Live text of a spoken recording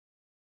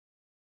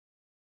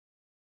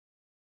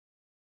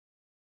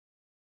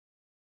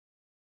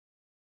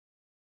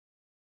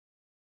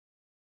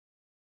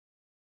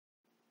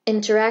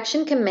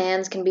Interaction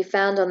commands can be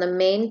found on the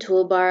main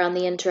toolbar on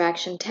the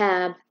Interaction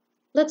tab.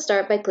 Let's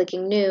start by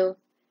clicking New.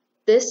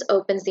 This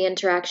opens the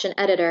Interaction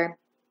editor.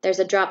 There's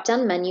a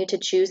drop-down menu to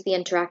choose the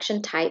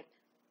interaction type.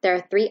 There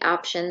are three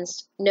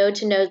options: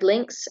 node-to-node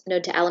links,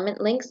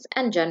 node-to-element links,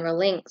 and general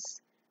links.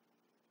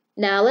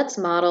 Now let's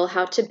model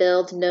how to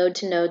build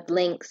node-to-node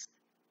links.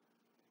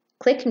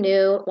 Click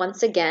New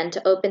once again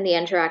to open the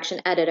Interaction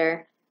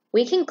editor.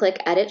 We can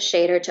click Edit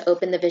Shader to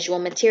open the Visual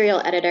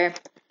Material editor.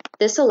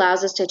 This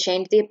allows us to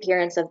change the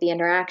appearance of the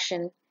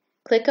interaction.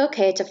 Click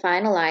OK to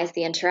finalize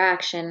the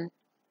interaction.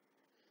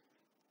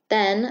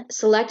 Then,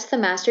 select the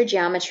master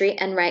geometry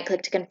and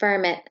right-click to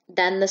confirm it,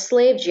 then the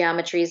slave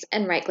geometries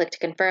and right-click to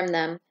confirm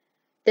them.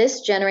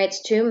 This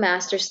generates two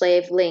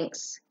master-slave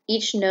links.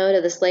 Each node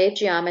of the slave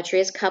geometry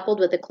is coupled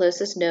with the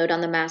closest node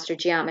on the master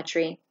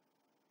geometry.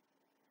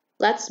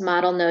 Let's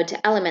model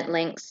node-to-element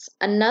links.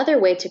 Another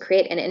way to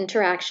create an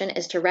interaction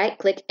is to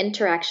right-click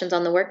Interactions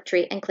on the work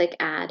tree and click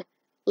Add.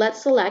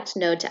 Let's select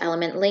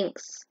node-to-element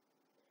links.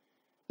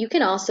 You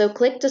can also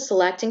click to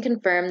select and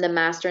confirm the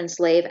master and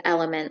slave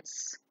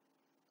elements.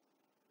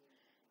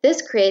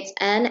 This creates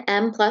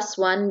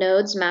n+1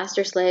 nodes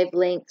master-slave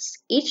links.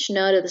 Each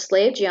node of the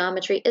slave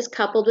geometry is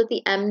coupled with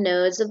the m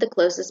nodes of the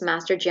closest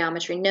master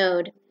geometry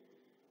node.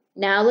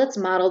 Now let's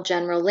model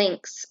general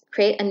links.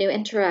 Create a new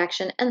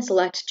interaction and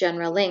select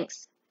general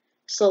links.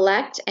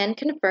 Select and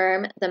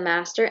confirm the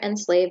master and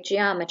slave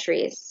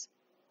geometries.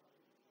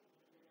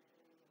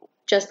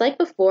 Just like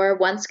before,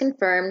 once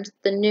confirmed,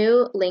 the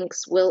new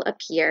links will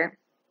appear.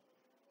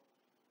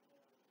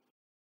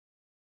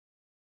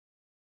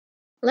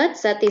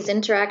 Let's set these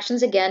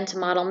interactions again to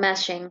model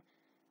meshing.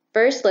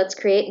 First, let's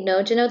create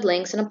node-to-node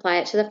links and apply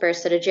it to the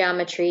first set of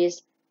geometries.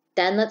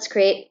 Then let's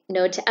create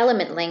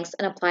node-to-element links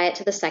and apply it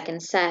to the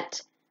second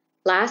set.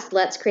 Last,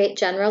 let's create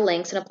general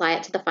links and apply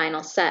it to the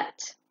final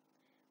set.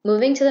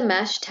 Moving to the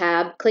Mesh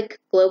tab, click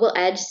Global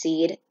Edge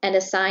Seed and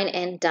assign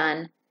in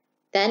Done.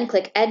 Then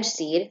click Edge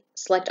Seed,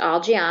 select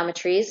all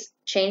geometries,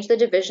 change the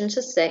division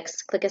to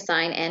 6, click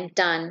Assign and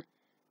Done.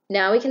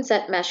 Now we can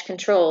set mesh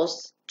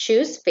controls.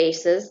 Choose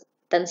Faces,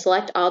 then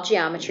select all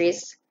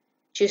geometries.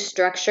 Choose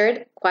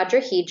Structured,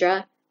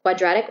 Quadrahedra,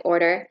 Quadratic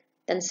Order,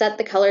 then set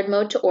the colored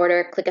mode to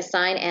Order, click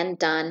Assign and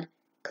Done.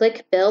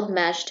 Click Build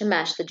Mesh to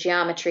mesh the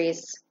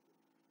geometries.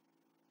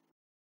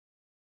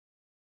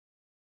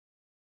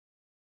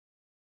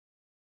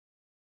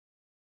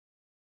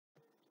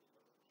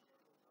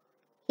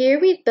 Here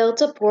we've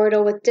built a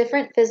portal with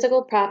different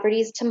physical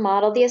properties to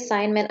model the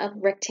assignment of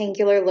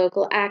rectangular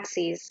local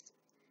axes.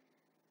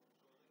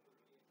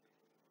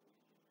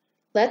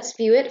 Let's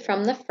view it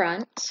from the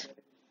front.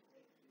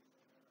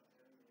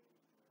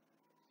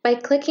 By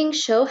clicking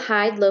Show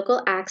Hide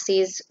Local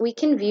Axes, we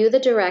can view the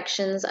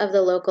directions of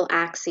the local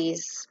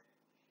axes.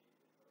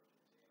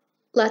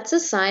 Let's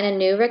assign a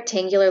new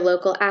rectangular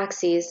local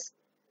axes.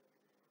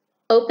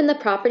 Open the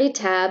Property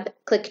tab,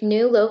 click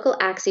New Local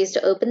Axes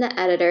to open the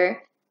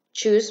editor,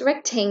 choose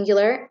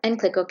Rectangular and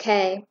click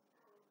OK.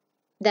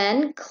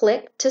 Then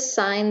click to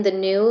assign the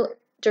new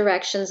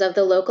directions of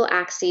the local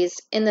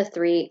axes in the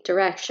three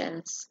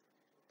directions.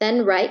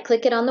 Then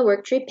right-click it on the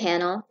Worktree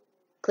panel,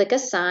 click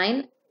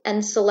Assign,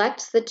 and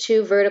select the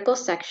two vertical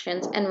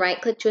sections and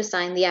right-click to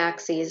assign the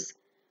axes.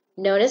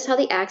 Notice how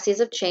the axes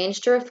have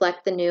changed to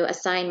reflect the new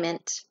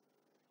assignment.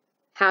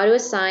 How to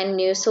assign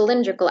new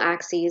cylindrical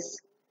axes.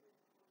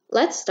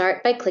 Let's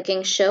start by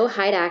clicking Show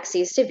Hide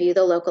Axes to view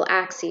the local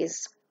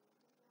axes.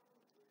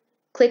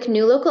 Click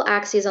New Local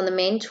Axes on the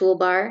main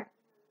toolbar,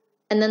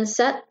 and then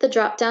set the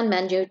drop-down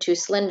menu to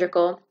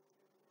Cylindrical.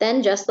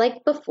 Then, just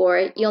like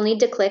before, you'll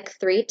need to click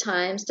 3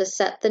 times to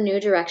set the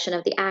new direction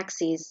of the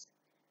axes.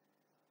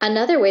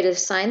 Another way to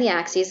assign the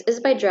axes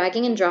is by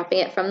dragging and dropping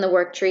it from the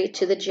worktree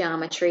to the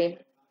geometry.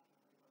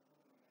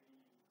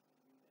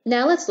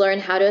 Now let's learn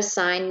how to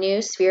assign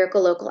new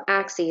spherical local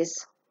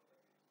axes.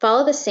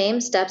 Follow the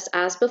same steps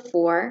as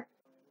before.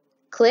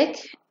 Click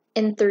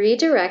in 3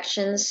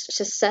 directions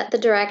to set the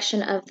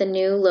direction of the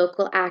new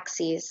local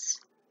axes.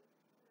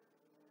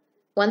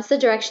 Once the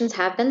directions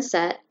have been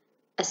set,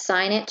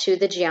 assign it to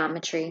the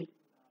geometry.